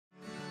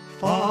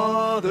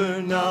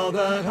Father, now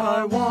that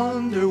I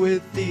wander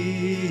with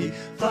thee,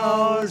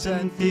 flowers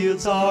and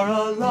fields are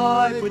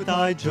alive with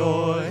thy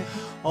joy.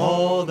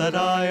 All that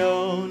I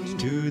own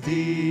to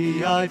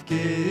thee I've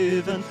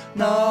given.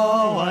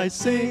 Now I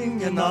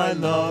sing in thy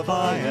love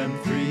I am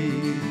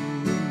free.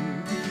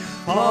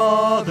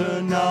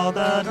 Father, now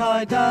that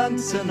I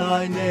dance in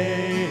thy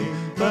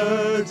name,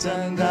 birds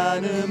and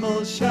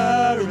animals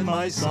share in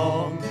my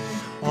song.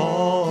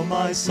 All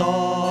my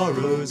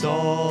sorrows,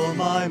 all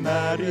my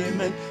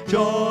merriment,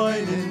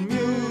 join in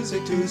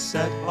music to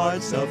set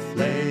hearts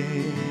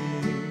aflame.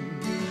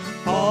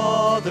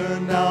 Father,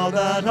 now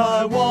that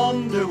I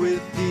wander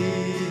with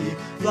thee,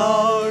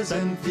 flowers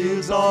and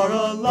fields are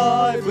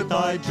alive with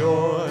thy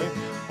joy.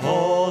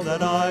 All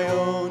that I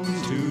own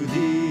to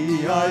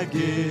thee I've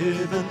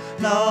given.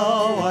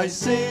 Now I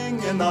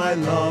sing in thy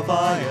love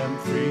I am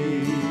free.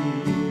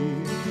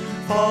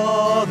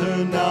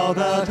 Father, now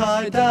that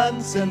I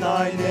dance in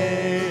thy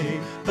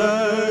name,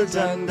 birds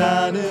and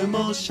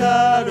animals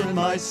share in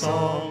my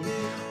song.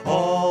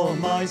 All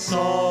my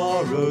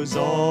sorrows,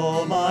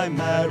 all my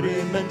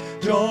merriment,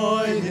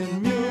 join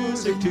in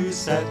music to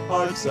set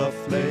hearts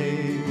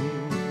aflame.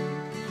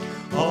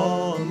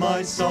 All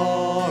my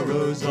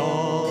sorrows,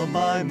 all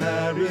my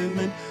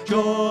merriment,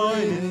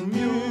 join in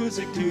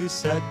music to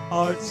set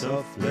hearts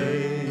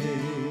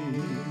aflame.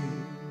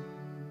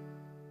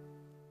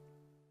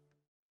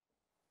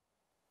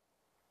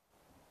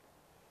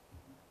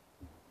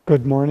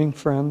 Good morning,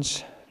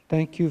 friends.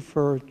 Thank you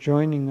for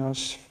joining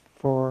us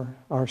for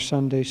our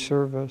Sunday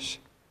service.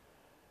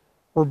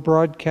 We're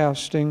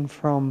broadcasting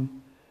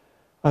from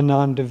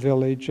Ananda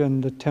village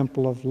and the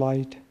Temple of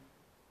Light.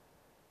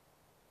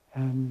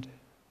 And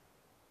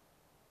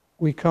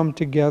we come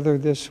together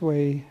this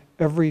way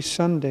every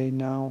Sunday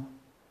now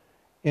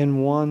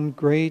in one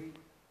great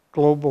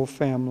global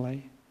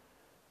family.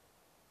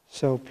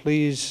 So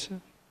please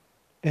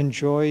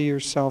enjoy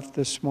yourself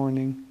this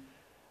morning,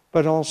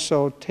 but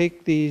also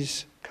take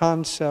these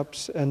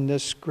concepts and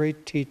this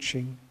great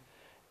teaching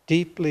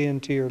deeply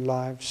into your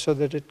lives so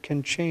that it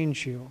can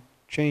change you,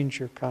 change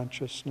your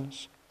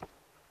consciousness.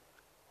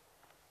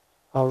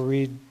 I'll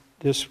read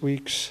this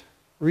week's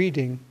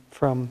reading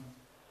from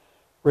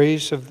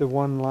Rays of the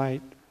One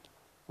Light,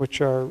 which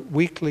are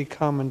weekly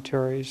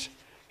commentaries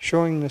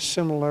showing the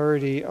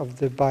similarity of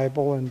the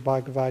Bible and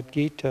Bhagavad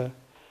Gita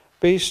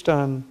based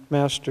on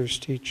Master's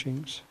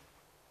teachings.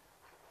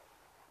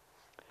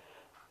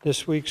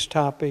 This week's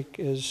topic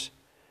is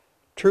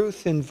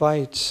Truth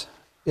Invites,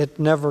 It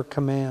Never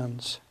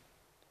Commands.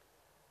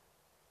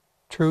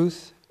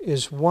 Truth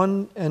is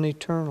one and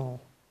eternal.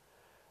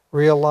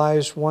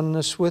 Realize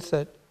oneness with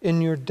it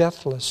in your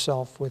deathless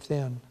self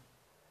within.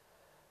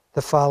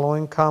 The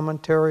following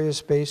commentary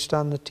is based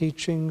on the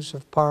teachings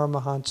of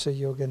Paramahansa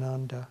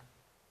Yogananda.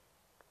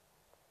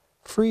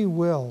 Free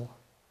will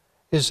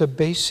is a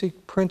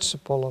basic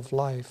principle of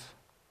life.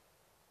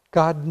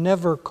 God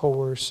never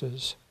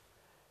coerces.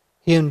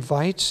 He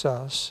invites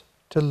us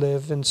to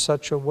live in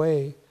such a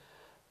way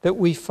that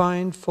we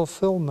find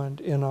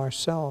fulfillment in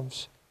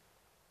ourselves.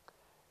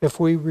 If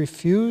we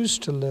refuse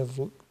to live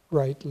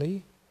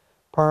rightly,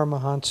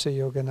 Paramahansa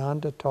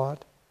Yogananda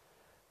taught,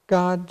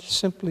 God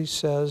simply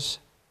says,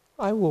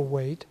 I will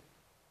wait.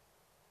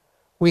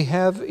 We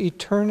have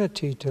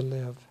eternity to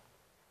live.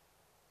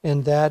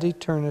 In that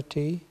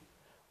eternity,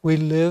 we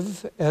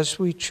live as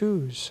we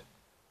choose,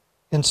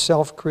 in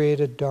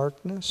self-created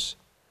darkness,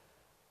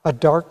 a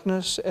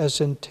darkness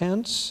as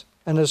intense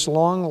and as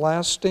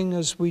long-lasting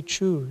as we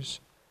choose,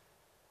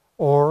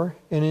 or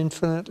in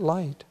infinite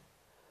light,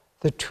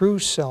 the true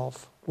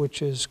self,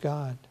 which is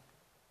God.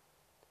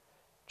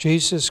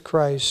 Jesus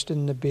Christ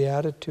in the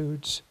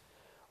Beatitudes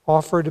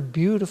offered a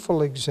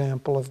beautiful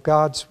example of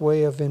God's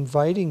way of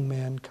inviting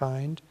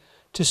mankind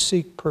to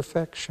seek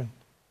perfection,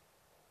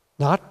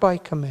 not by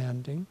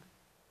commanding,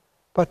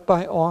 but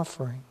by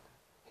offering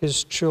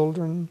His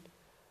children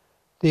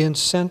the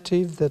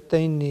incentive that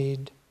they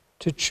need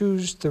to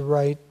choose the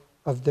right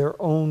of their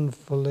own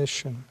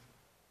volition.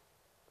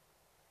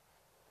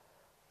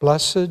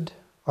 Blessed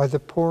are the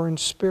poor in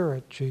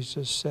spirit,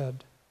 Jesus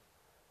said,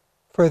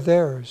 for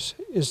theirs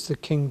is the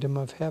kingdom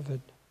of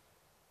heaven.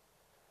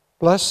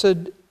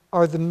 Blessed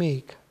are the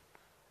meek,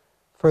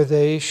 for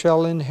they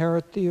shall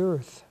inherit the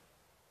earth.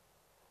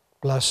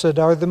 Blessed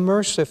are the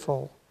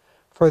merciful,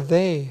 for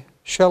they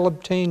shall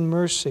obtain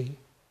mercy.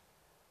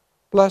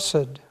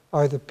 Blessed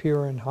are the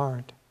pure in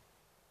heart,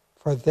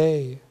 for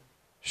they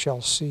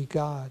shall see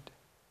God.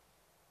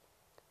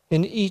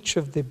 In each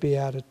of the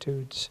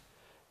Beatitudes,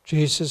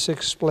 Jesus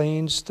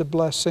explains the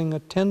blessing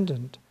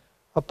attendant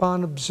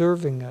upon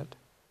observing it.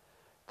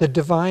 The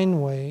divine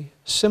way,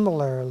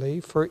 similarly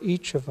for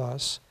each of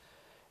us,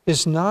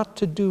 is not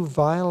to do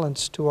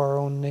violence to our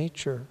own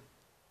nature.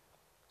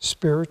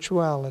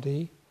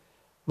 Spirituality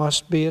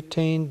must be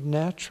attained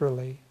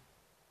naturally.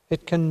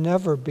 It can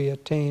never be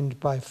attained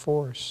by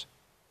force.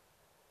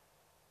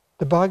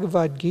 The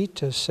Bhagavad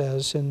Gita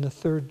says in the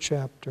 3rd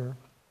chapter,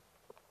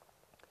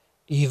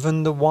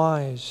 even the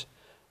wise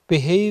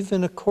behave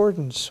in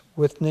accordance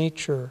with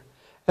nature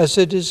as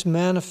it is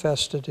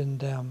manifested in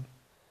them.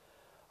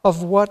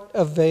 Of what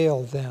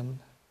avail, then,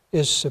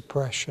 is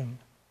suppression?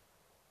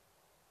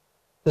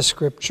 The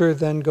scripture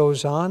then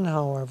goes on,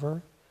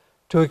 however,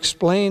 to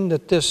explain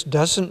that this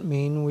doesn't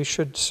mean we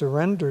should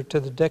surrender to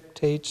the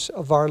dictates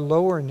of our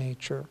lower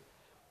nature.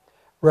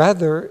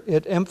 Rather,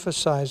 it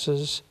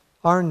emphasizes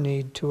our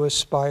need to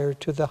aspire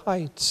to the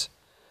heights.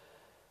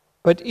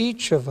 But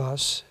each of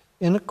us,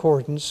 in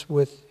accordance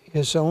with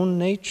his own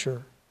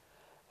nature,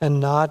 and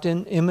not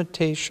in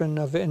imitation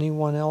of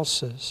anyone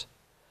else's,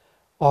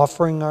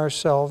 offering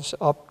ourselves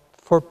up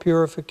for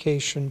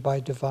purification by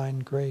divine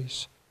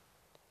grace.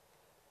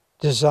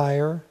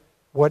 Desire,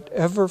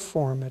 whatever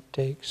form it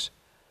takes,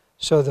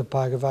 so the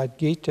Bhagavad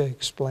Gita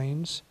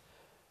explains,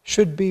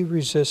 should be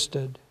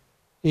resisted,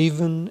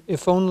 even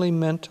if only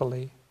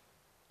mentally.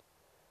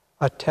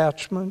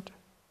 Attachment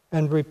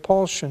and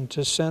repulsion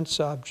to sense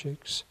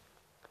objects,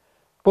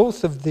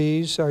 both of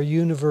these are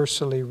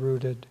universally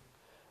rooted.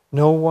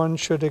 No one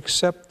should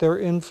accept their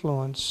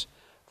influence,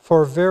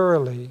 for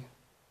verily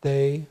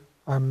they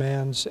are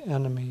man's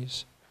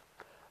enemies.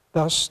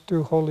 Thus,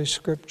 through Holy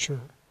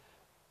Scripture,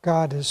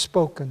 God has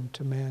spoken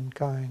to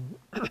mankind.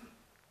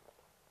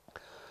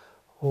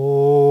 Om,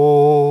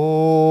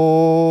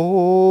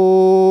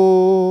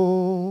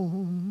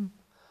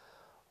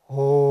 Om,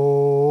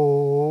 Om.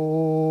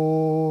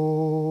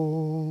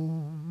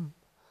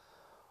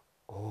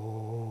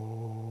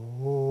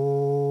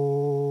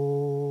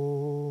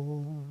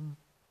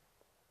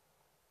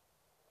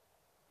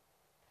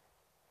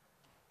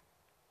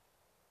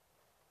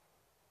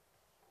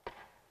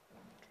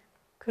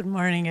 Good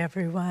morning,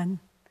 everyone.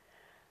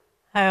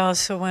 I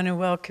also want to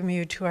welcome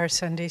you to our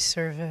Sunday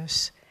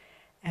service,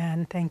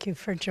 and thank you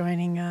for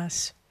joining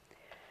us.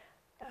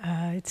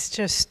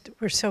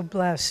 We're so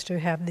blessed to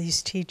have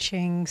these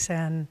teachings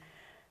and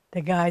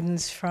the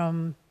guidance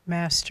from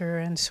Master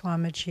and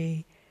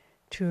Swamiji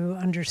to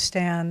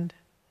understand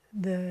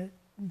the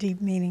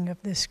deep meaning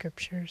of the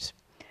scriptures.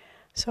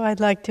 So I'd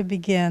like to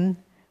begin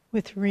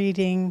with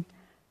reading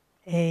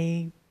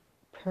a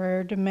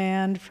prayer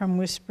demand from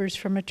Whispers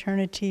from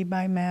Eternity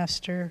by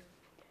Master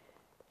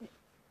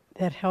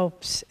that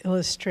helps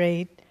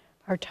illustrate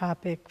our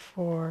topic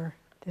for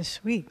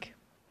this week.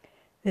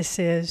 This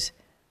is,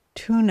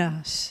 "Tune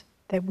us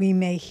that we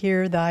may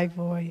hear thy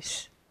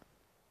voice.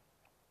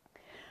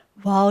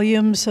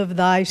 Volumes of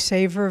thy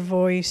savor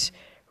voice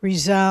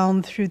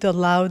resound through the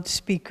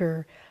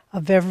loudspeaker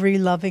of every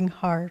loving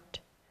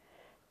heart.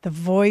 The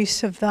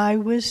voice of thy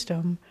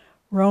wisdom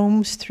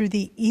roams through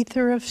the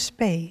ether of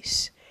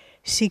space,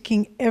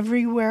 seeking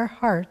everywhere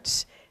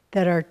hearts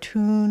that are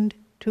tuned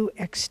to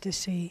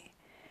ecstasy.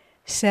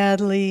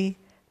 Sadly,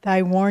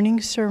 thy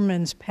warning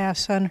sermons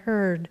pass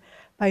unheard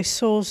by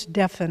souls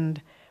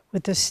deafened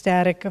with the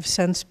static of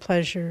sense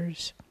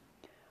pleasures.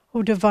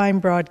 O divine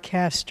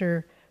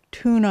broadcaster,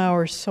 tune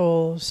our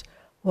souls,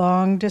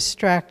 long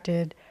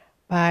distracted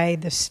by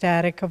the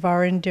static of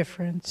our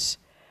indifference.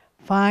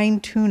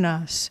 Fine-tune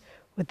us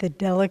with the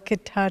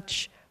delicate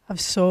touch of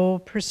soul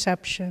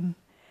perception.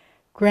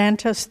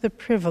 Grant us the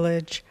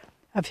privilege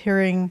of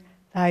hearing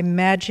thy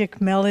magic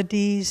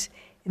melodies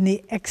in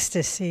the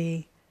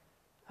ecstasy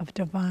of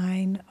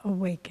divine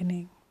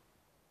awakening."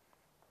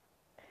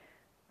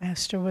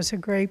 Master was a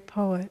great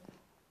poet.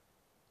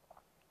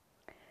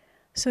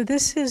 So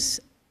this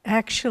is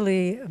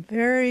actually a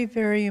very,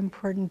 very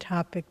important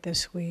topic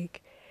this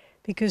week,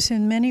 because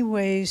in many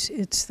ways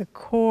it's the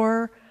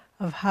core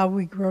of how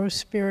we grow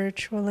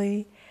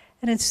spiritually,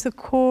 and it's the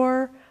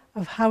core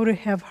of how to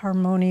have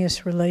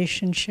harmonious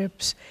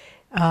relationships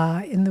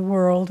in the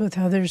world with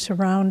others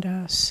around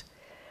us.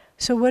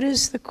 So what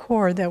is the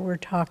core that we're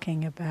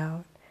talking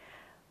about?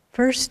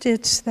 First,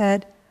 it's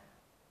that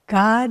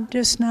God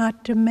does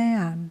not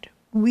demand.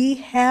 We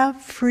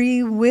have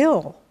free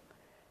will,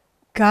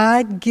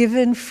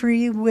 God-given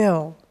free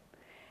will.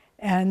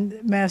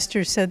 And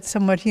Master said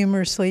somewhat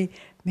humorously,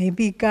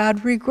 maybe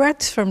God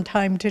regrets from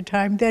time to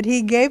time that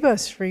he gave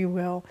us free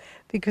will,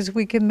 because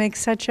we can make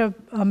such a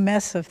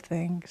mess of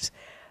things.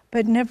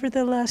 But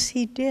nevertheless,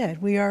 he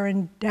did. We are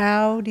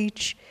endowed,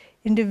 each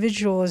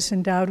individual is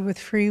endowed with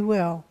free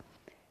will.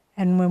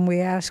 And when we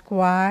ask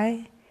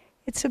why,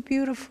 it's a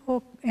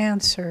beautiful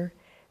answer,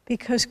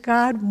 because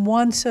God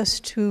wants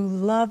us to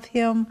love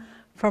him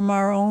from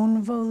our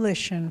own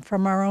volition,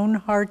 from our own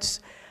heart's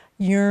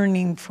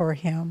yearning for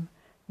him,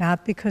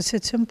 not because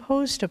it's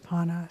imposed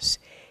upon us.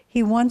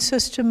 He wants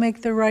us to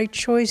make the right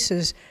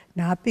choices,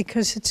 not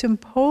because it's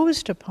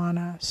imposed upon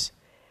us,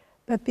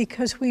 but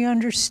because we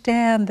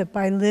understand that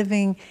by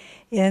living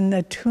in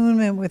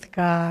attunement with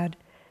God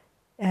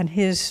and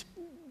his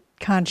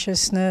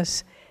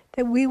consciousness,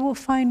 that we will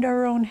find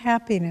our own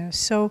happiness.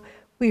 So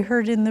we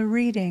heard in the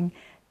reading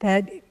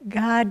that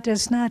God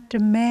does not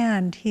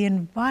demand, he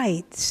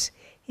invites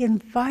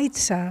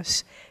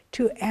us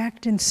to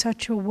act in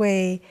such a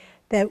way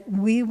that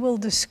we will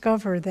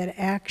discover that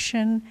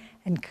action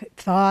and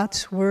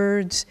thoughts,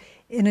 words,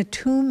 in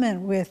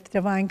attunement with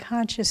divine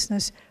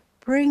consciousness,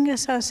 bring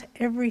us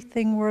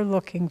everything we're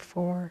looking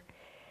for.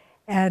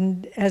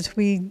 And as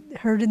we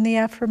heard in the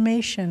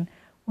affirmation,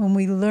 when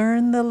we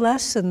learn the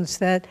lessons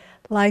that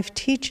life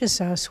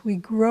teaches us, we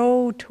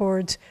grow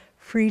towards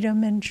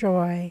freedom and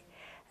joy.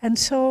 And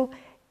so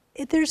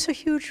there's a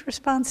huge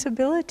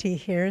responsibility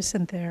here,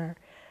 isn't there?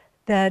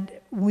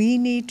 That we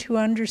need to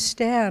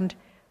understand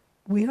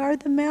we are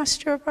the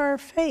master of our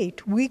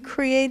fate. We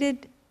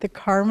created the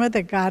karma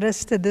that got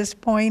us to this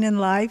point in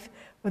life,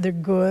 whether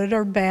good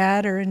or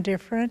bad or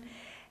indifferent.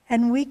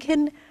 And we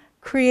can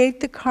create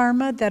the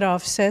karma that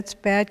offsets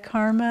bad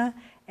karma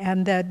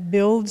and that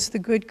builds the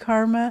good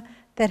karma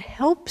that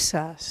helps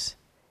us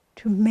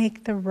to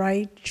make the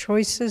right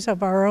choices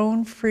of our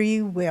own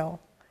free will.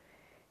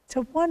 It's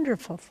a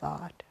wonderful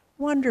thought,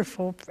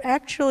 wonderful,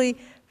 actually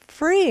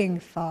freeing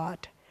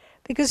thought.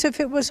 Because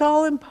if it was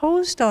all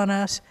imposed on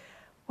us,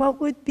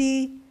 what would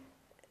be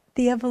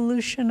the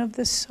evolution of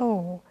the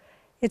soul?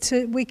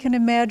 We can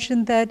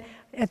imagine that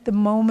at the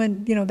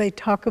moment, they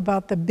talk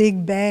about the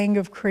Big Bang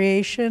of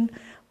creation.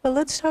 Well,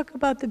 let's talk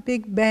about the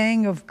Big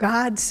Bang of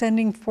God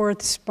sending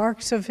forth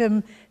sparks of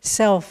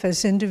himself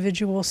as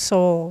individual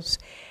souls.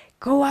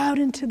 Go out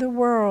into the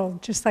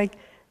world, just like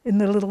in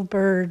the little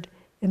bird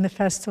in the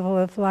Festival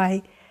of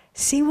Light.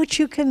 See what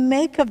you can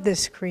make of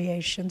this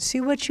creation.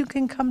 See what you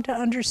can come to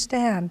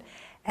understand.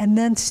 And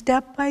then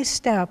step by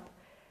step,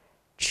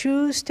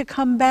 choose to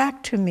come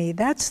back to me.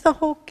 That's the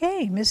whole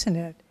game, isn't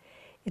it?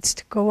 It's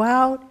to go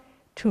out,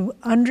 to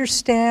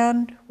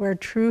understand where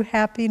true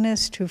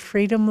happiness, true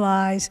freedom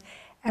lies,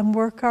 and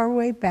work our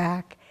way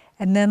back.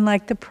 And then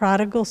like the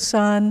prodigal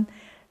son,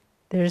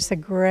 there's a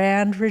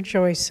grand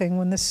rejoicing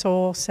when the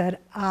soul said,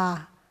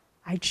 I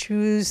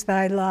choose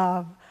thy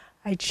love.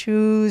 I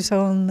choose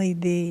only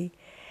thee.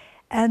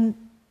 And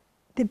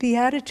the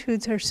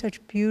Beatitudes are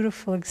such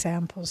beautiful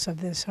examples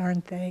of this,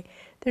 aren't they?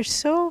 They're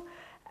so,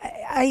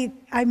 I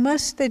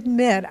must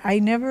admit, I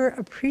never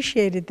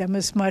appreciated them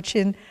as much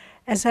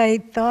as I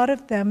thought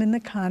of them in the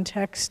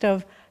context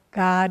of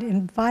God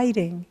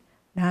inviting,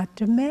 not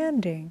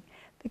demanding.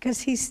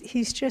 Because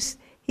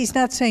he's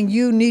not saying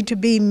you need to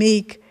be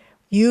meek,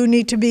 you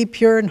need to be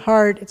pure in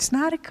heart. It's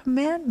not a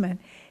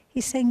commandment.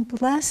 He's saying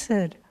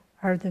blessed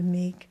are the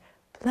meek,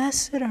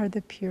 blessed are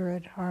the pure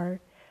at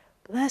heart,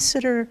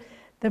 blessed are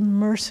the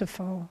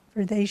merciful,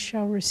 for they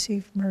shall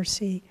receive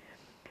mercy.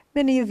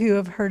 Many of you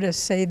have heard us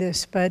say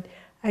this, but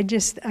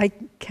I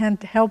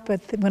can't help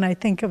it when I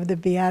think of the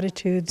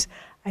Beatitudes.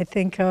 I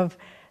think of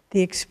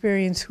the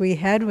experience we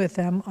had with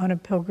them on a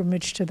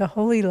pilgrimage to the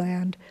Holy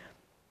Land.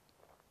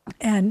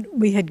 And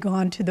we had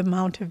gone to the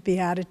Mount of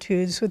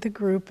Beatitudes with a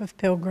group of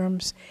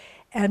pilgrims.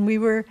 And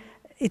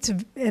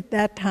at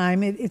that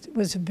time, it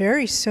was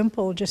very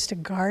simple, just a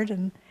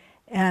garden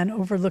and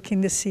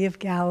overlooking the Sea of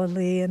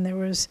Galilee. And there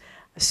was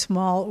a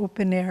small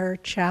open-air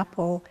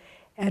chapel.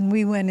 And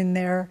we went in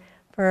there,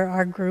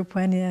 our group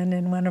went in,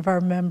 and one of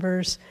our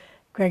members,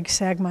 Greg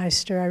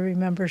Sagmeister, I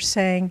remember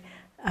saying,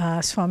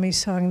 Swami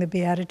sang the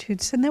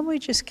Beatitudes, and then we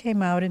just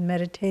came out and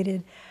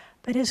meditated.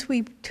 But as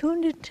we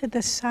tuned into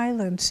the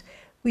silence,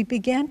 we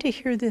began to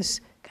hear this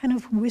kind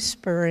of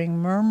whispering,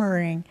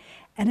 murmuring,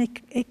 and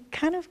it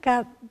kind of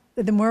got,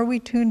 the more we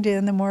tuned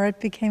in, the more it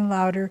became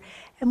louder,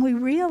 and we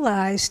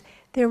realized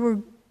there were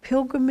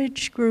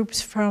pilgrimage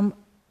groups from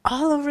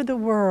all over the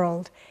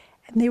world,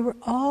 and they were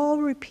all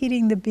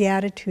repeating the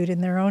Beatitude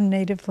in their own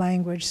native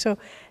language. So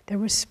there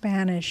was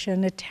Spanish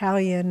and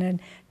Italian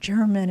and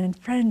German and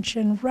French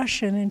and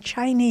Russian and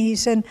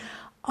Chinese and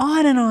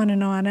on and on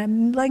and on,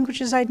 and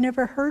languages I'd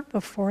never heard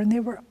before. And they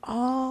were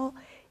all,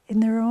 in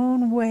their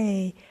own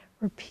way,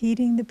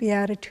 repeating the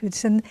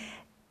Beatitudes. And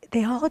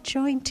they all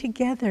joined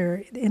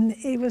together. And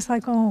it was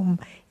like Om,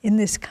 in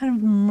this kind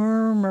of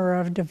murmur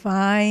of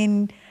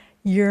divine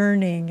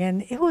yearning.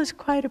 And it was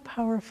quite a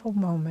powerful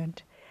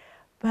moment.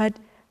 But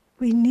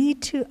we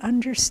need to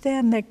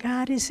understand that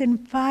God is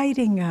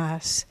inviting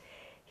us.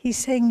 He's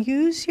saying,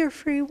 use your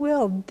free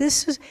will.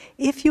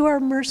 If you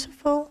are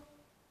merciful,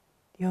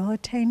 you'll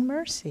attain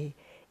mercy.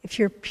 If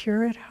you're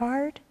pure at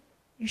heart,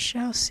 you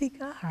shall see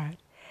God.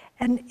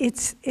 And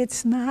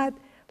it's not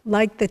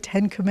like the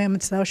 10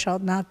 Commandments, thou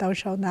shalt not,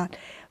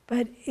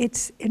 but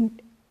it's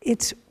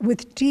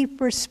with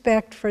deep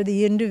respect for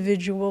the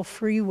individual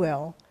free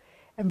will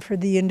and for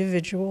the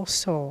individual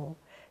soul,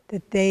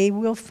 that they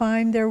will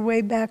find their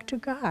way back to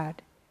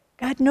God.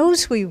 God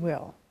knows we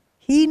will.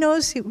 He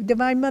knows,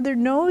 Divine Mother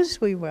knows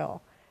we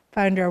will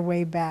find our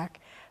way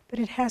back, but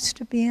it has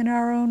to be in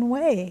our own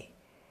way.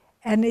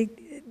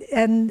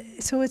 And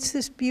so it's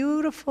this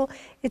beautiful,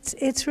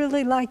 it's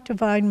really like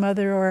Divine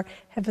Mother or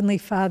Heavenly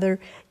Father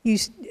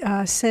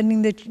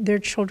sending their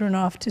children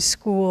off to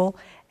school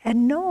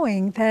and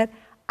knowing that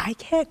I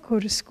can't go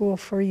to school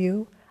for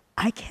you.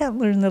 I can't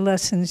learn the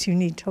lessons you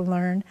need to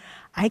learn.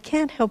 I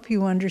can't help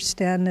you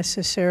understand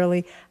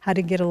necessarily how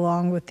to get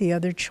along with the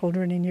other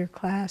children in your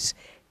class.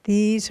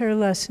 These are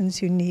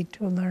lessons you need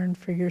to learn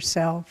for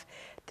yourself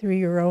through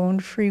your own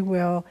free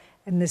will,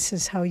 and this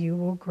is how you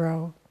will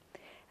grow.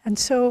 And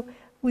so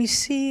we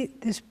see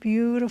this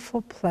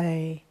beautiful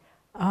play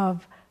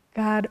of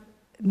God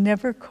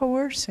never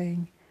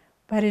coercing,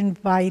 but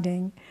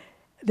inviting.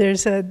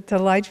 there's a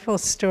delightful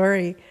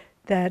story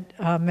that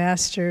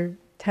Master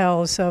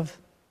tells of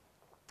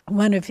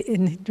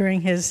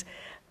during his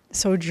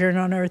sojourn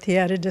on earth, he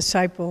had a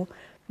disciple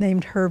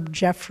named Herb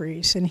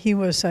Jeffries, and he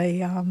was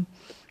a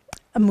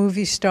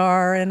movie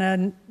star and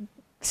a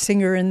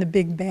singer in the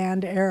big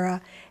band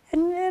era,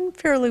 and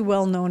fairly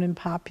well known and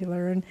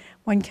popular. And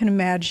one can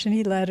imagine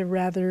he led a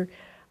rather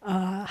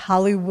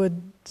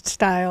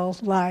Hollywood-style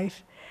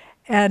life,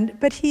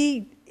 but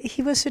he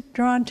was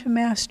drawn to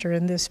Master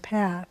in this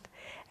path.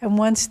 And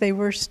once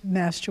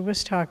Master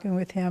was talking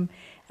with him,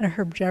 and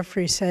Herb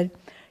Jeffries said,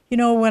 "You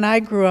know, when I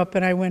grew up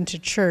and I went to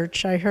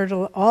church,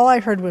 all I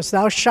heard was,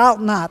 'Thou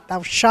shalt not,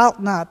 thou shalt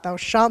not, thou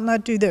shalt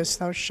not do this,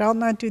 thou shalt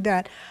not do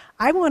that.'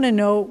 I want to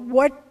know,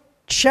 what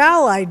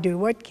shall I do?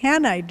 What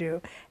can I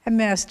do?" And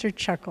Master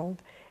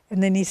chuckled.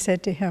 And then he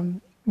said to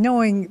him,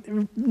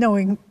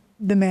 knowing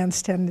the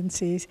man's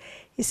tendencies,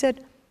 he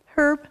said,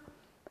 "Herb,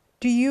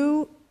 do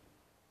you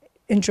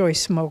enjoy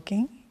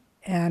smoking?"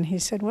 And he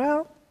said,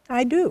 "Well,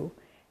 I do."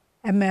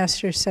 And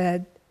Master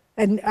said,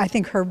 and I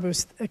think Herb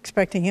was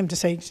expecting him to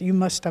say, "You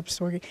must stop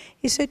smoking."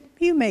 He said,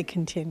 "You may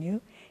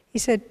continue." He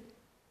said,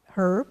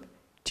 "Herb,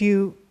 do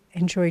you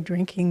enjoy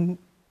drinking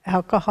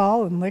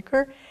alcohol and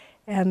liquor?"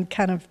 And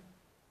kind of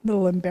a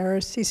little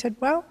embarrassed, he said,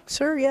 "Well,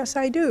 sir, yes,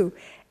 I do."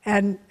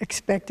 And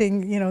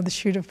expecting, the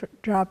shoe to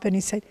drop, and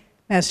he said,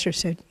 Master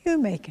said, "You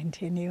may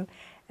continue."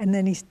 And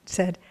then he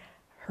said,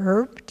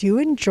 "Herb, do you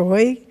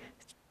enjoy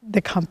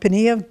the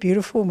company of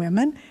beautiful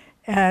women?"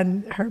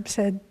 And Herb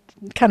said,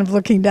 kind of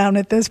looking down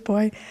at this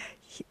boy,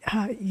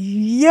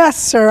 "Yes,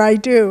 sir, I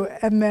do."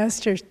 And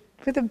Master,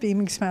 with a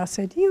beaming smile,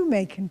 said, "You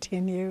may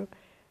continue."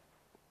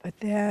 But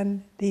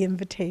then the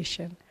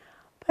invitation.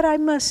 "But I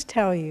must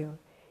tell you,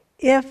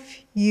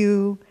 if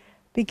you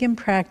begin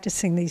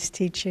practicing these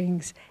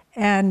teachings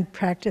and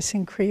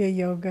practicing Kriya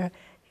Yoga,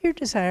 your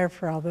desire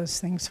for all those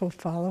things will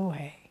fall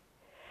away."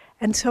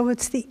 And so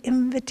it's the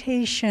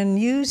invitation.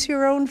 Use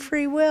your own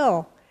free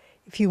will.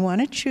 If you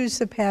want to choose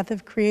the path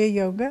of Kriya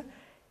Yoga,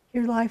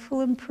 your life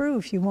will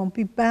improve. You won't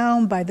be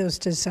bound by those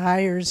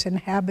desires and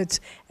habits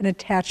and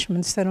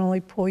attachments that only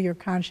pull your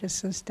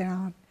consciousness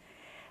down.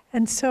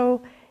 And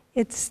so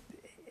it's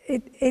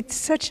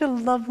such a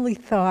lovely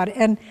thought.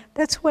 And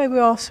that's why we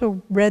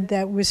also read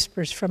that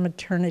Whispers from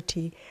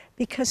Eternity,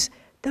 because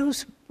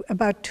those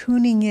about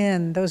tuning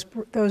in,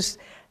 those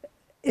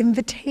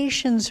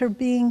invitations are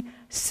being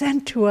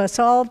sent to us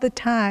all the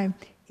time.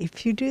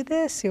 If you do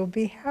this, you'll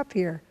be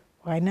happier.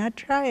 Why not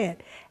try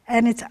it?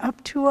 And it's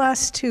up to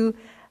us to,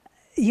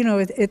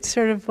 it's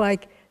sort of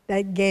like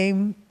that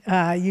game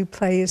you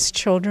play as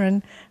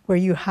children where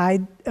you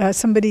hide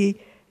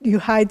you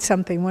hide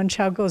something. One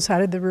child goes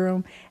out of the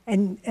room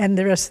and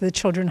the rest of the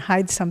children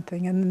hide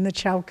something. And then the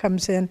child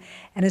comes in,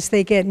 and as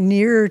they get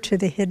nearer to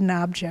the hidden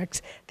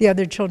objects, the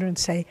other children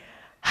say,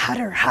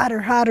 "Hotter,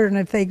 hotter, hotter." And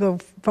if they go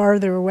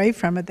farther away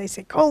from it, they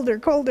say, "Colder,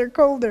 colder,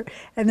 colder."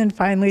 And then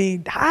finally,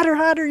 "Hotter,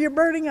 hotter, you're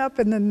burning up."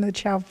 And then the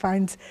child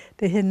finds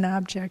the hidden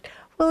object.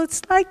 Well,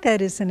 it's like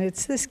that, isn't it?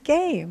 It's this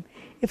game.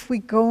 If we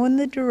go in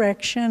the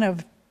direction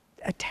of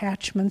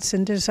attachments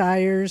and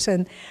desires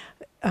and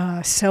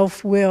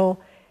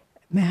self-will,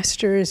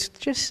 Master is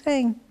just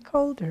saying,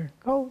 colder,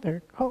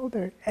 colder,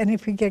 colder. And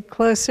if we get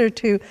closer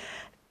to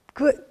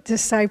good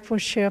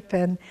discipleship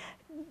and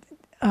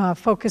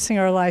focusing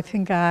our life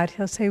in God,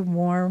 he'll say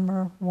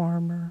warmer,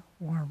 warmer,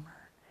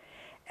 warmer.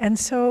 And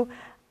so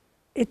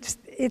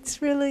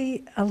it's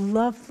really a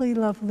lovely,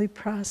 lovely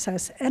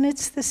process. And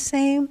it's the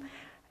same,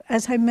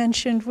 as I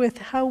mentioned, with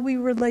how we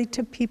relate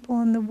to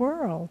people in the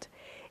world.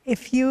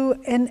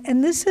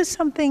 And this is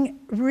something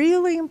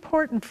really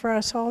important for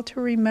us all to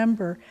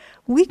remember.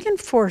 We can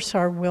force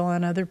our will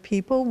on other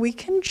people. We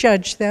can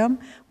judge them.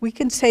 We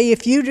can say,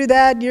 if you do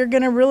that,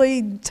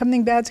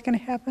 something bad's going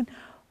to happen.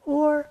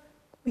 Or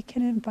we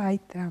can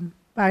invite them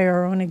by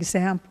our own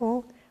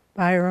example,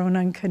 by our own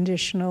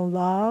unconditional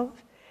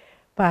love.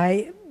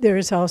 There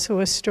is also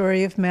a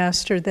story of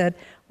Master that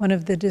one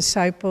of the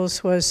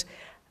disciples was,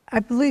 I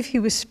believe he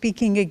was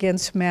speaking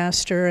against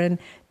Master and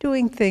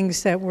doing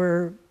things that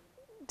were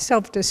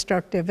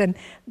self-destructive, and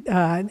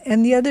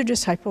the other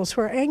disciples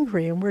were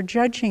angry and were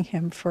judging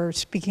him for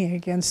speaking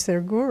against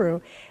their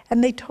guru.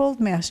 And they told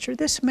Master,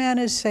 "This man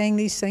is saying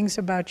these things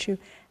about you."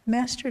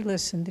 Master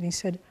listened and he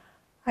said,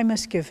 "I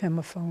must give him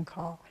a phone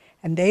call."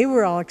 And they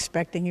were all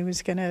expecting he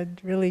was going to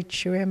really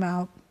chew him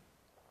out.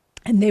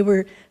 And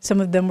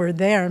some of them were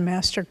there.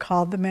 Master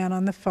called the man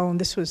on the phone.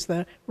 This was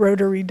the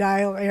rotary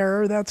dial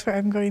era. That's why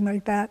I'm going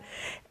like that.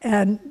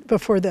 And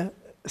before the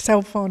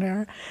cell phone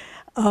era.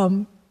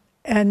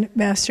 And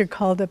Master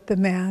called up the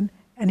man,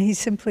 and he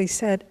simply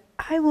said,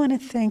 "I want to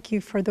thank you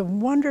for the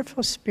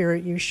wonderful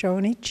spirit you show."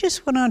 And he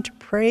just went on to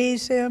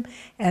praise him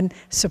and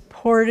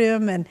support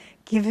him and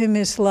give him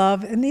his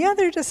love. And the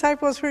other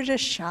disciples were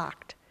just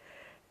shocked.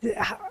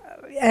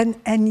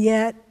 And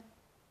yet,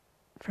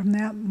 from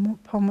that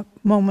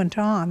moment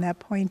on, that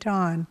point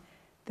on,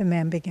 the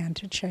man began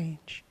to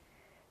change.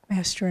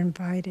 Master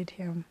invited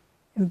him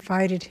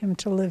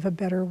to live a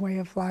better way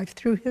of life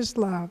through his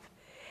love.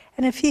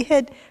 And if he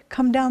had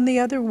come down the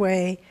other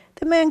way,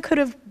 the man could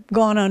have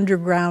gone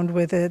underground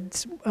with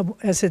it,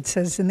 as it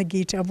says in the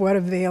Gita, of what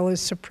avail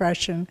is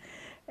suppression.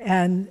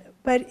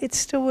 But it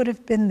still would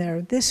have been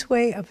there. This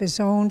way, of his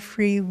own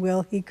free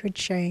will, he could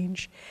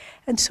change.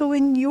 And so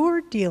when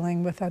you're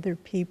dealing with other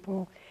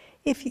people,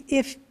 if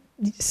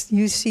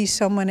you see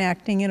someone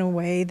acting in a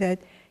way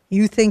that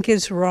you think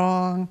is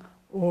wrong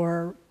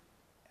or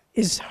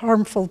is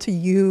harmful to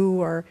you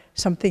or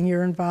something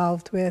you're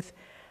involved with,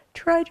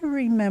 try to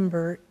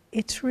remember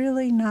it's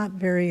really not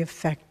very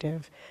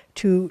effective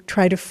to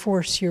try to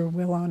force your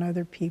will on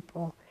other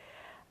people.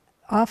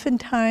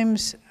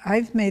 Oftentimes,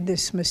 I've made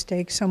this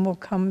mistake. Someone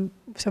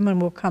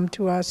will come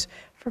to us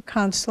for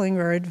counseling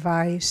or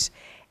advice,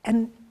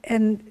 and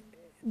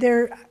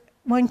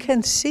one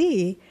can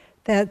see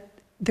that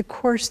the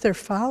course they're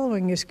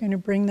following is going to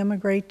bring them a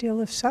great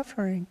deal of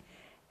suffering.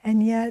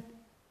 And yet,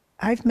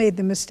 I've made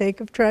the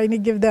mistake of trying to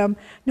give them,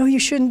 no, you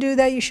shouldn't do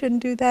that, you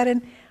shouldn't do that,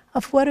 and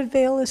of what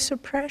avail is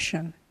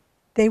suppression?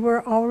 They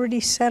were already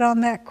set on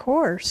that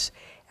course,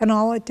 and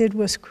all it did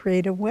was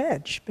create a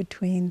wedge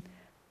between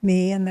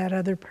me and that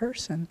other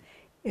person.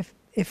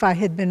 If I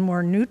had been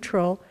more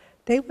neutral,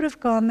 they would have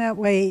gone that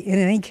way in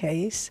any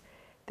case.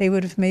 They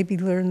would have maybe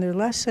learned their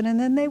lesson, and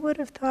then they would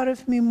have thought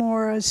of me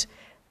more as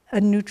a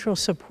neutral,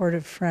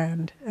 supportive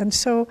friend. And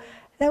so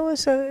that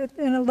was a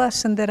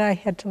lesson that I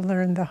had to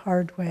learn the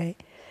hard way.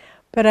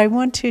 But I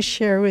want to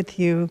share with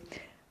you,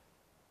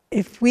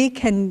 if we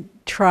can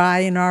try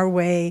in our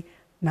way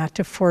not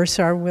to force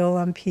our will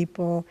on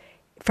people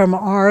from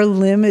our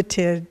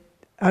limited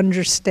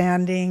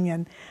understanding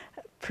and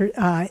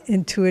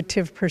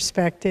intuitive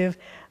perspective.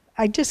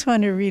 I just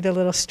want to read a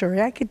little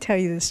story. I could tell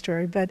you the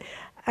story, but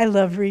I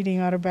love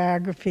reading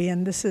autobiography,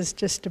 and this is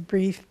just a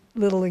brief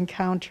little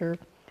encounter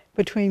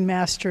between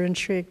Master and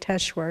Sri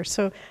Yukteswar.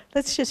 So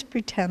let's just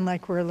pretend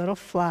like we're a little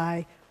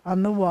fly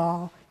on the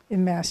wall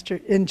in Sri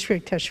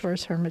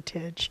Yukteswar's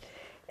hermitage.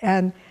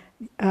 And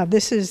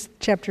this is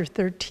chapter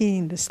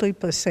 13, The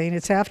Sleepless Saint.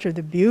 It's after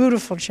the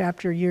beautiful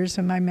chapter, Years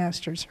in My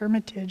Master's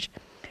Hermitage.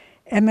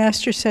 And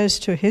Master says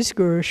to his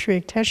guru,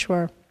 Sri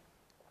Yukteswar,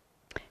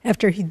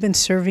 after he'd been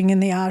serving in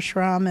the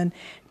ashram and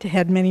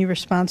had many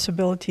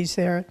responsibilities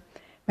there,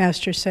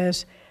 Master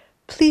says,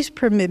 please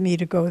permit me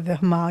to go to the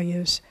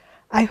Himalayas.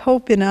 I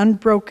hope in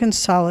unbroken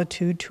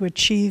solitude to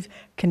achieve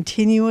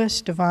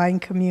continuous divine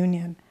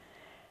communion.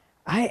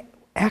 I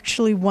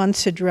actually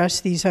once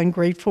addressed these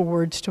ungrateful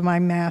words to my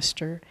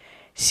master,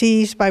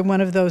 seized by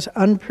one of those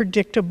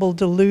unpredictable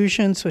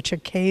delusions which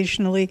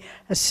occasionally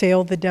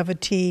assail the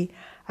devotee.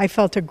 I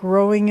felt a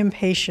growing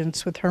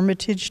impatience with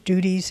hermitage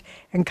duties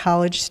and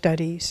college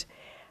studies.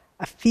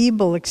 A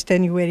feeble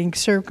extenuating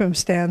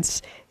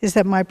circumstance is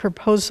that my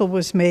proposal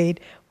was made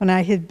when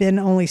I had been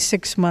only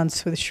 6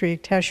 months with Sri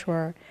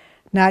Yukteswar.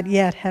 Not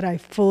yet had I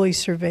fully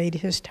surveyed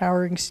his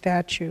towering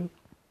statue.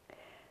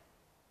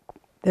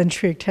 Then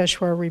Sri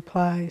Yukteswar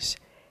replies,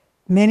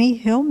 many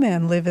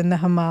hillmen live in the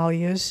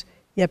Himalayas,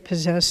 yet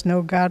possess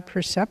no God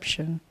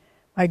perception.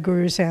 My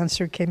guru's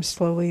answer came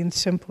slowly and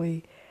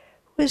simply.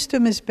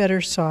 Wisdom is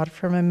better sought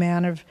from a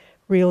man of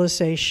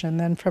realization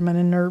than from an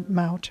inert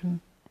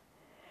mountain.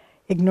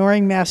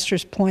 Ignoring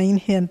Master's plain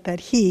hint that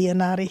he, and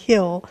not a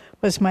hill,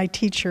 was my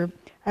teacher,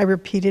 I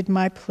repeated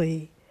my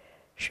plea.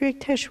 Sri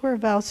Yukteswar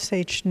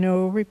vouchsafed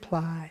no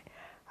reply.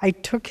 I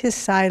took his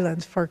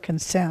silence for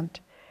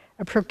consent,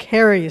 a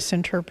precarious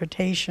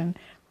interpretation,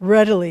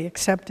 readily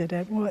accepted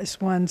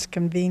as one's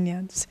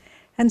convenience.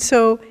 And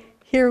so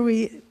here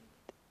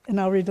and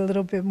I'll read a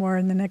little bit more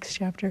in the next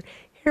chapter,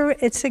 here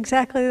it's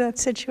exactly that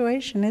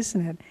situation,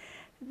 isn't it?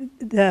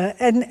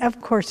 And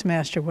of course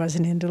Master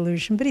wasn't in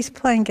delusion, but he's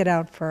playing it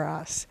out for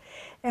us.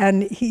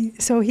 And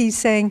he's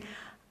saying,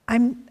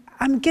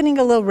 I'm getting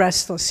a little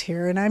restless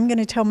here, and I'm going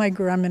to tell my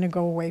guru I'm going to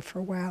go away for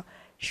a while.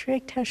 Sri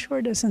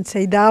Yukteswar doesn't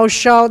say, thou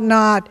shalt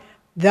not,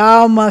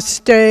 thou must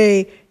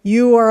stay,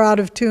 you are out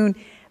of tune,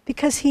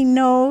 because he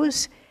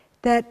knows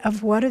that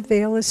of what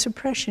avail is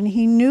suppression.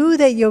 He knew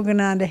that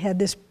Yogananda had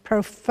this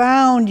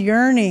profound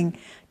yearning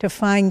to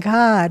find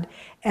God,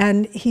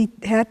 and he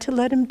had to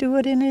let him do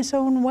it in his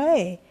own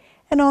way.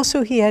 And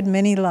also he had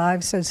many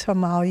lives as a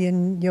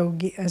Himalayan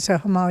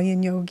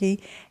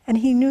yogi, and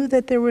he knew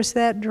that there was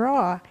that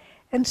draw.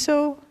 And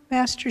so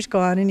Master's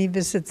gone, and he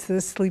visits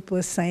the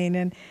sleepless saint,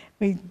 and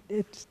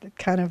it's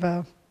kind of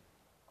a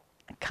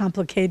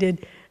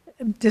complicated,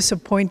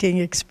 disappointing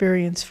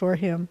experience for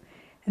him.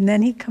 And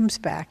then he comes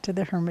back to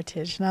the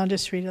hermitage, and I'll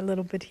just read a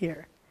little bit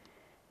here.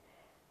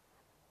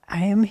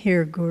 I am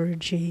here,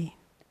 Guruji.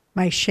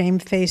 My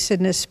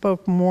shamefacedness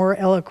spoke more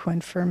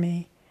eloquent for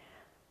me.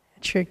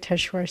 And Sri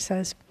Yukteswar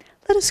says,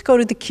 let us go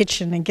to the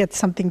kitchen and get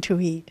something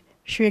to eat.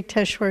 Sri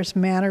Yukteswar's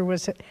manner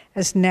was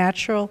as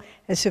natural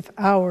as if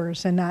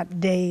hours and not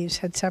days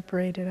had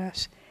separated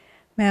us.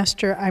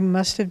 Master, I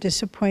must have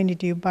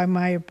disappointed you by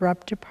my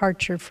abrupt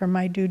departure from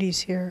my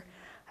duties here.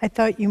 I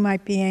thought you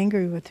might be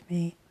angry with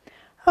me.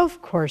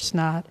 Of course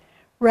not.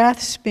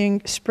 Wrath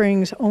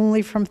springs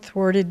only from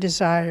thwarted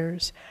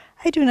desires.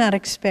 I do not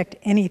expect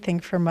anything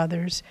from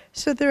others,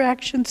 so their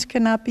actions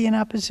cannot be in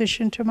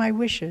opposition to my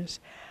wishes.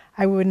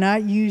 I would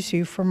not use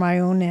you for my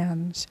own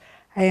ends.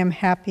 I am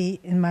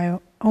happy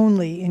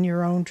only in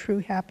your own true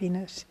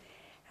happiness.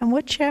 And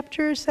what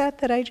chapter is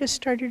that I just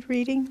started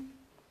reading?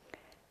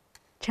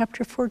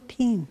 Chapter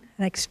 14,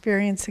 An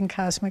Experience in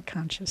Cosmic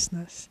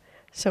Consciousness.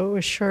 So it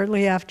was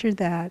shortly after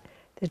that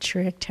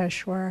Sri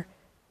Yukteswar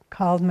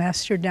called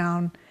Master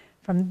down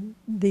from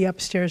the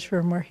upstairs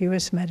room where he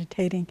was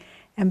meditating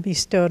and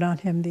bestowed on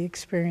him the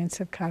experience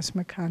of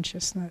cosmic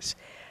consciousness.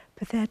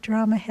 But that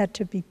drama had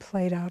to be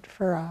played out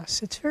for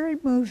us. It's very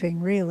moving,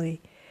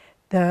 really.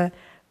 The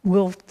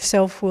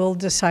self-willed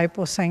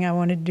disciple saying, I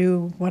want to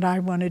do what I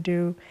want to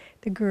do.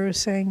 The Guru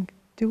saying,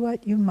 do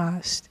what you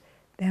must.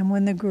 Then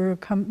when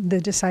the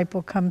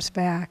disciple comes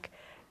back,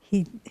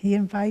 he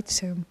invites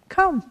him,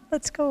 come,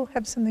 let's go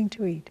have something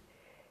to eat.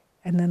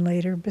 And then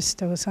later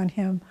bestows on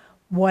him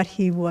what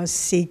he was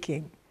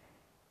seeking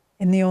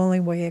in the only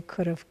way it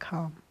could have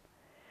come.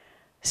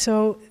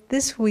 So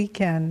this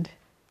weekend,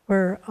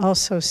 we're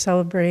also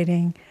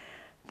celebrating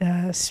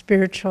the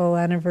spiritual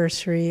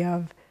anniversary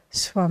of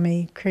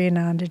Swami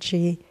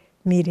Kriyanandaji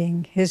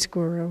meeting his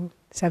guru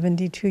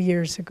 72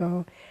 years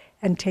ago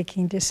and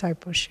taking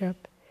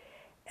discipleship.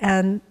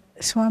 And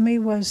Swami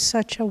was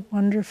such a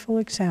wonderful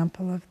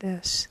example of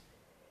this.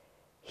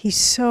 He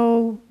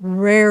so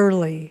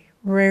rarely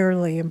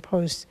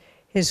imposed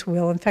his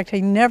will. In fact,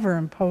 he never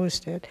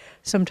imposed it.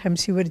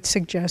 Sometimes he would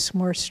suggest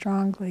more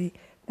strongly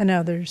than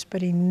others,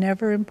 but he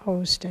never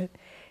imposed it.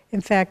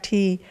 In fact,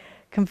 he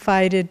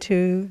confided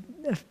to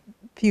a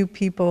few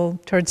people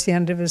towards the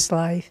end of his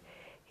life.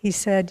 He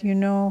said, you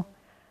know,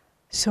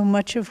 so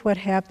much of what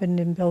happened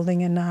in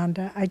building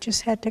Ananda, I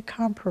just had to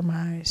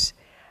compromise.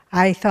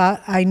 I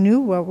thought I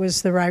knew what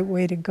was the right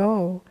way to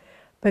go,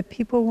 but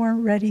people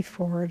weren't ready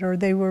for it or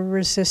they were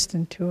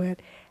resistant to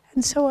it.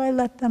 And so I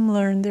let them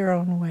learn their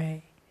own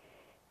way.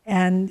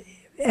 And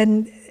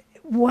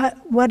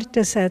what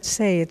does that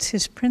say? It's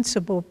his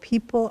principle.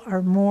 People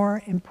are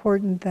more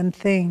important than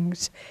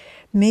things.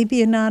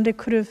 Maybe Ananda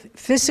could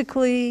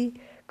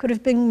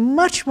have been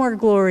much more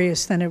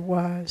glorious than it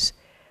was.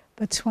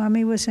 But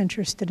Swami was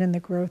interested in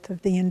the growth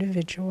of the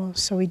individual,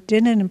 so he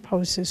didn't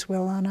impose his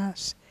will on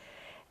us.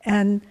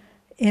 And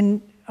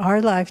in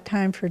our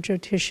lifetime, for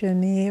Jyotish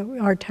and me,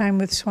 our time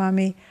with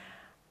Swami,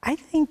 I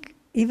think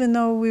even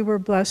though we were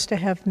blessed to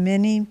have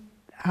many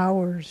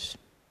hours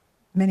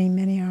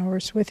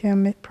with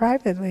him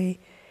privately,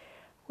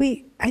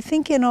 I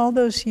think in all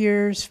those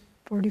years,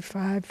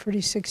 45,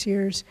 46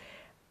 years,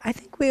 I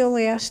think we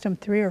only asked him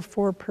 3 or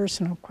 4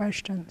 personal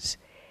questions.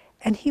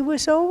 And he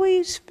was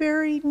always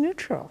very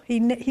neutral.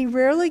 He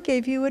rarely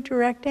gave you a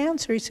direct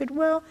answer. He said,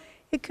 well,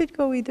 it could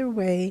go either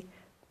way.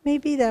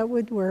 Maybe that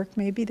would work,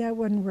 maybe that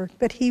wouldn't work.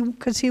 But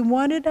because he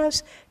wanted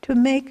us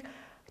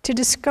to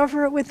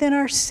discover it within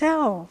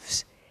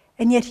ourselves.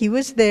 And yet he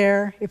was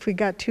there. If we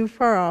got too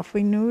far off,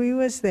 we knew he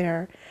was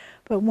there.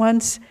 But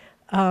once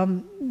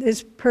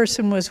this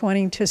person was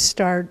wanting to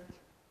start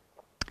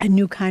a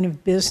new kind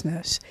of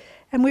business,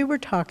 and we were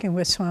talking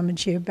with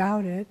Swamiji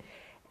about it,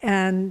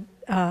 and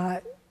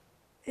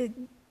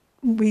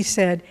we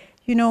said,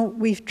 you know,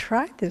 we've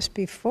tried this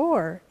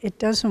before. It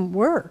doesn't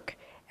work.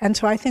 And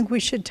so I think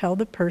we should tell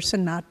the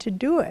person not to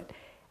do it.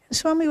 And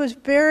Swami was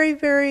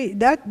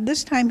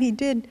this time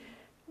he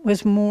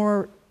was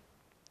more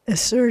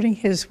asserting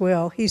his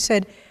will. He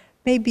said,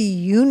 maybe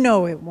you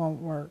know it won't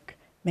work.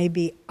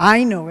 Maybe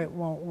I know it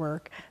won't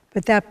work.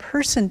 But that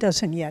person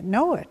doesn't yet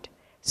know it.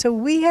 So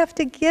we have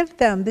to give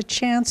them the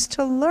chance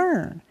to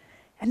learn.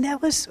 And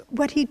that was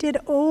what he did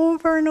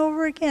over and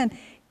over again,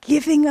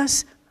 giving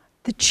us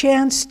the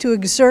chance to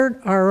exert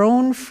our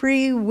own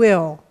free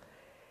will.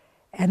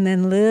 And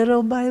then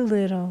little by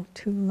little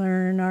to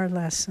learn our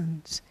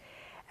lessons.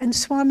 And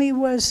Swami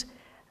was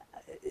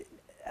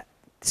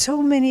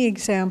so many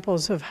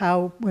examples of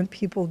how when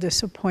people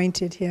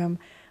disappointed him,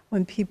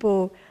 when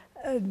people,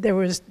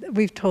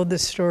 we've told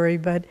this story,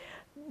 but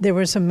there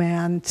was a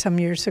man some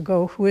years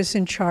ago who was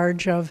in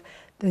charge of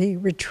the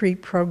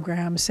retreat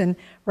programs, and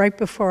right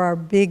before our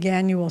big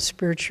annual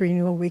Spiritual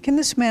Renewal Week, and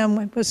this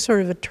man was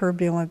sort of a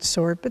turbulent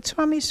sort, but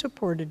Swami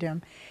supported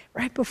him.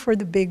 Right before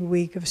the big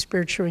week of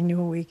Spiritual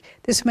Renewal Week,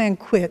 this man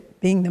quit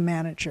being the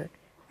manager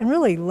and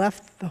really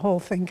left the whole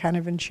thing kind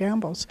of in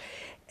shambles.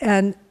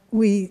 And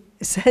we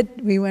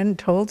went and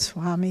told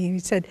Swami, he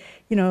said,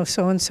 you know,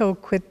 so-and-so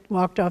quit,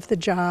 walked off the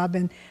job,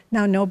 and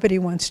now nobody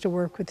wants to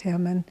work with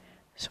him. And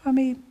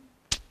Swami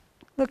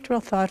looked real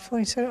thoughtful.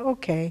 He said,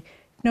 okay,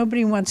 if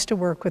nobody wants to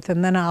work with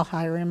him, then I'll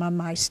hire him on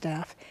my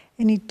staff.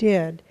 And he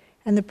did.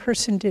 And the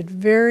person did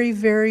very,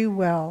 very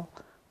well.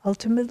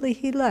 Ultimately,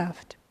 he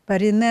left.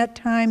 But in that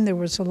time, there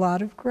was a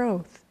lot of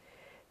growth.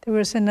 There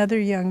was another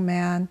young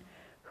man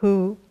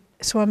who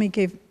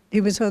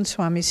he was on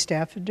Swami's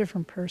staff, a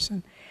different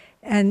person.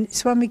 And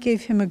Swami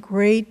gave him a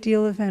great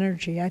deal of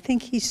energy. I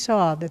think he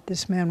saw that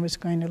this man was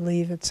going to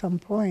leave at some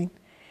point.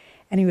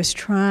 And he was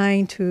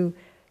trying to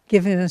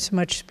give him as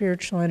much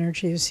spiritual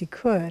energy as he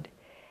could.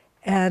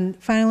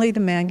 And finally the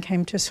man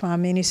came to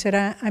Swami and he said,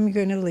 I'm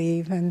going to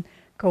leave and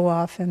go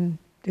off and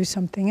do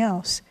something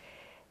else.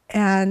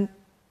 And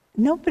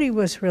nobody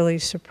was really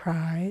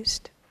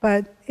surprised,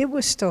 but it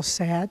was still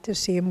sad to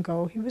see him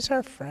go. He was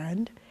our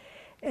friend.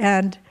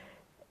 And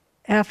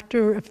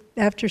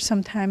after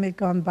some time had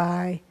gone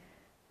by,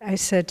 I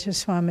said to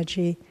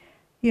Swamiji,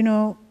 you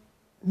know,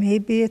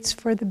 maybe it's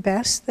for the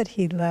best that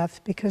he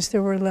left, because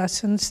there were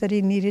lessons that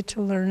he needed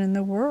to learn in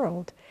the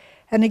world.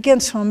 And again,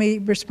 Swami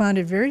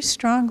responded very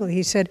strongly.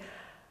 He said,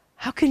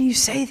 how can you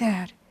say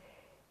that?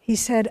 He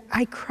said,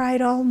 I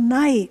cried all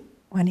night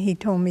when he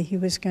told me he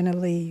was going to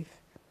leave,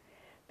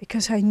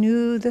 because I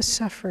knew the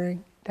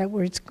suffering that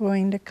was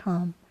going to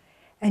come.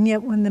 And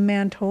yet when the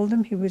man told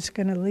him he was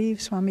going to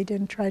leave, Swami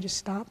didn't try to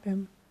stop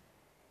him.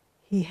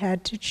 He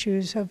had to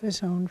choose of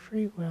his own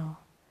free will.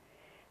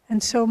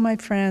 And so, my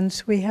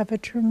friends, we have a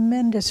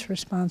tremendous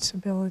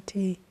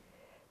responsibility,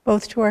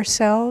 both to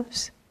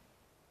ourselves,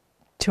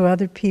 to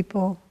other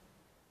people,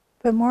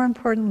 but more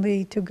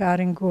importantly, to God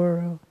and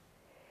Guru.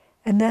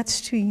 And that's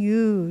to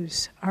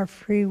use our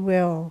free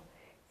will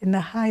in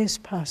the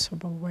highest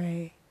possible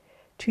way,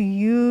 to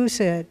use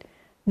it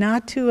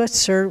not to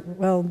assert,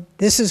 well,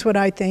 this is what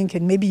I think,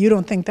 and maybe you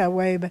don't think that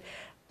way, but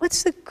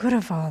what's the good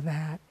of all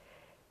that?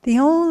 The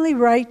only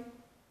right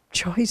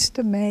choice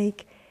to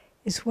make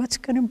is what's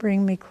going to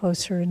bring me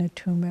closer in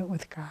attunement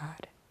with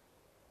God.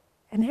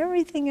 And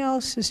everything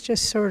else is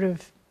just sort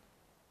of,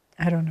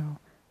 I don't know,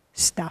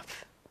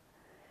 stuff.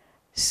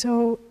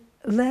 So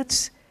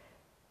let's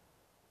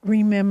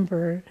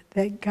remember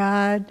that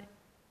God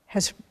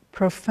has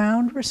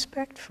profound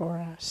respect for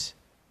us.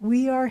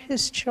 We are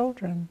His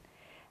children.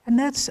 And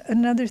that's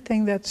another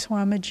thing that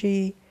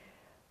Swamiji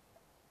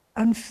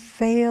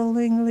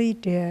unfailingly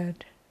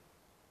did.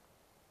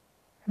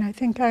 And I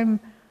think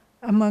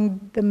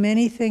among the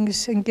many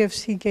things and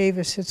gifts he gave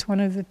us, it's one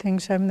of the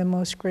things I'm the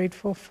most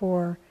grateful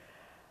for.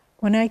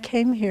 When I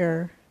came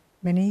here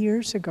many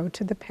years ago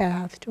to the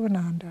path, to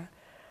Ananda,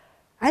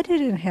 I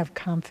didn't have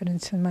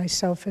confidence in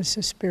myself as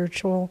a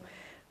spiritual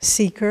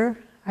seeker.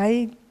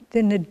 I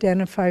didn't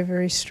identify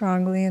very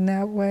strongly in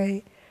that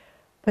way.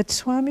 But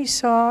Swami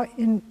saw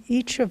in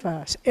each of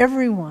us,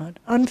 everyone,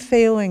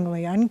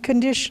 unfailingly,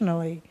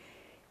 unconditionally,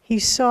 he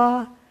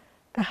saw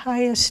the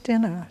highest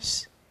in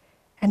us.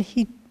 And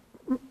he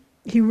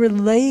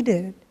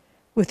related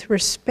with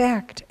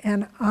respect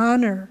and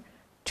honor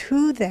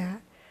to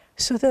that,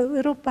 so that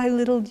little by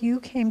little you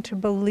came to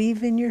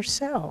believe in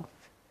yourself.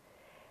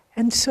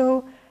 And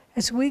so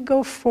as we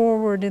go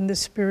forward in the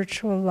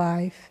spiritual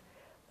life,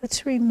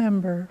 let's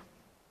remember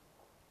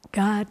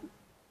God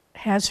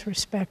has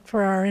respect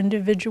for our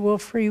individual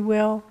free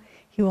will.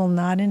 He will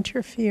not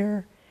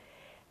interfere.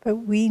 But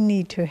we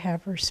need to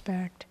have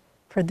respect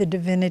for the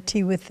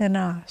divinity within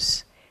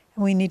us.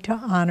 And we need to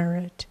honor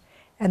it.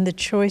 And the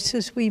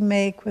choices we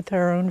make with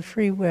our own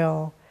free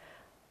will,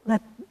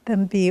 let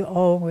them be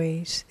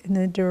always in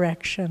the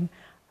direction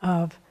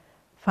of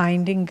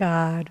finding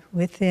God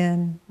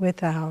within,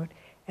 without,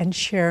 and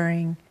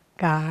sharing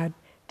God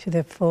to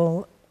the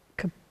full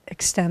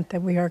extent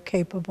that we are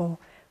capable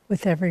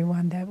with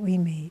everyone that we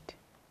meet.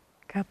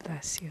 God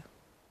bless you.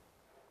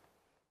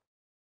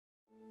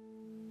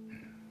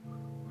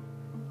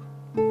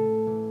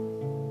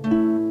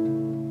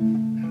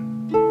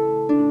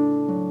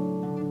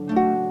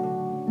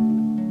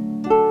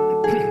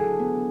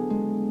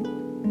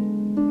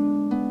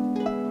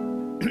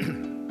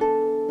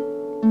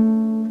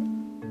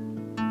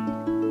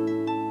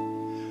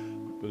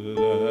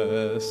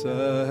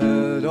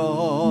 Blessed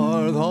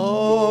are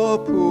the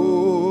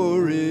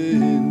poor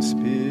in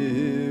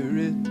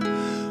spirit,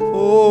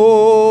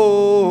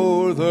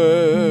 for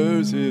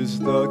theirs is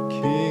the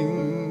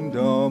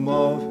kingdom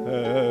of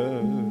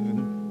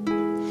heaven.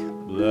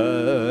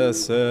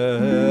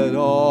 Blessed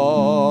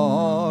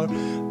are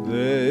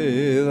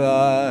they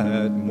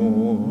that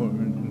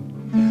mourn,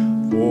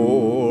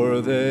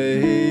 for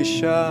they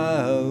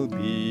shall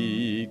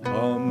be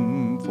comforted.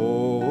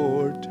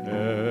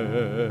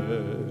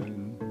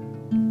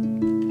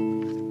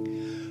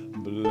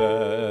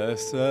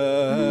 Blessed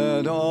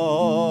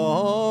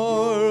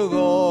are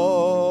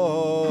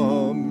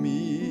the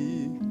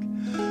meek,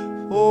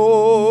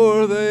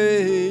 for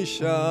they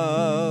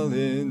shall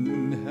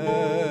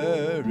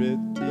inherit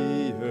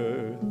the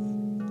earth.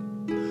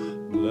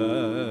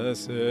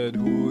 Blessed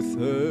who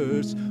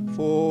thirst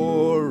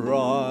for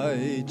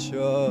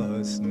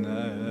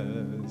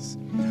righteousness,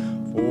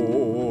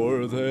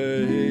 for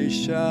they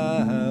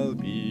shall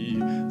be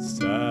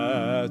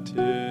satisfied.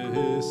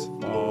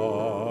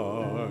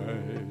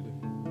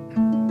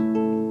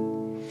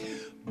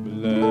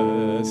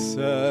 Blessed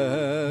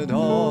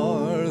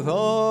are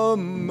the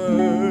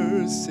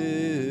merciful,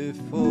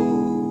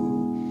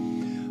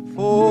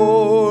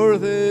 for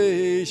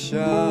they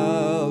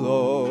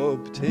shall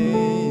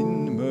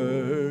obtain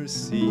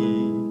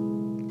mercy.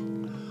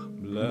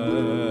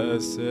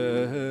 Blessed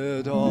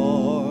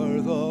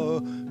are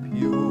the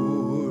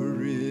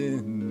pure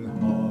in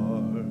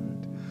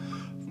heart,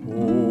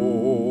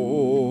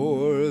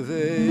 for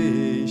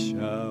they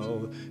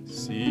shall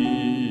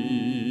see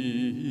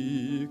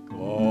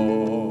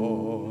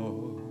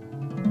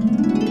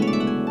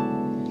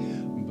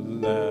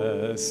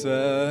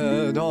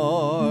Blessed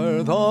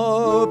are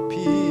the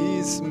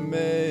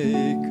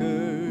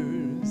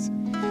peacemakers,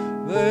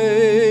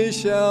 they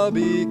shall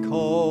be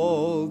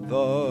called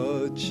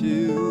the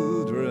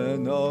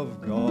children of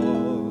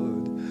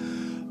God.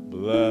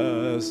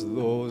 Bless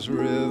those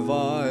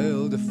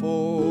reviled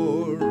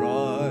for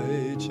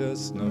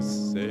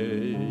righteousness'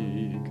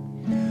 sake,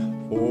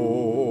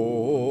 for